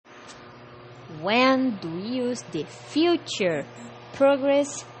When do we use the future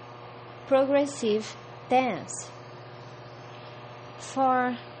progressive tense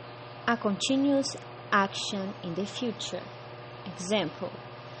for a continuous action in the future? Example,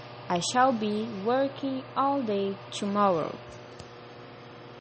 I shall be working all day tomorrow.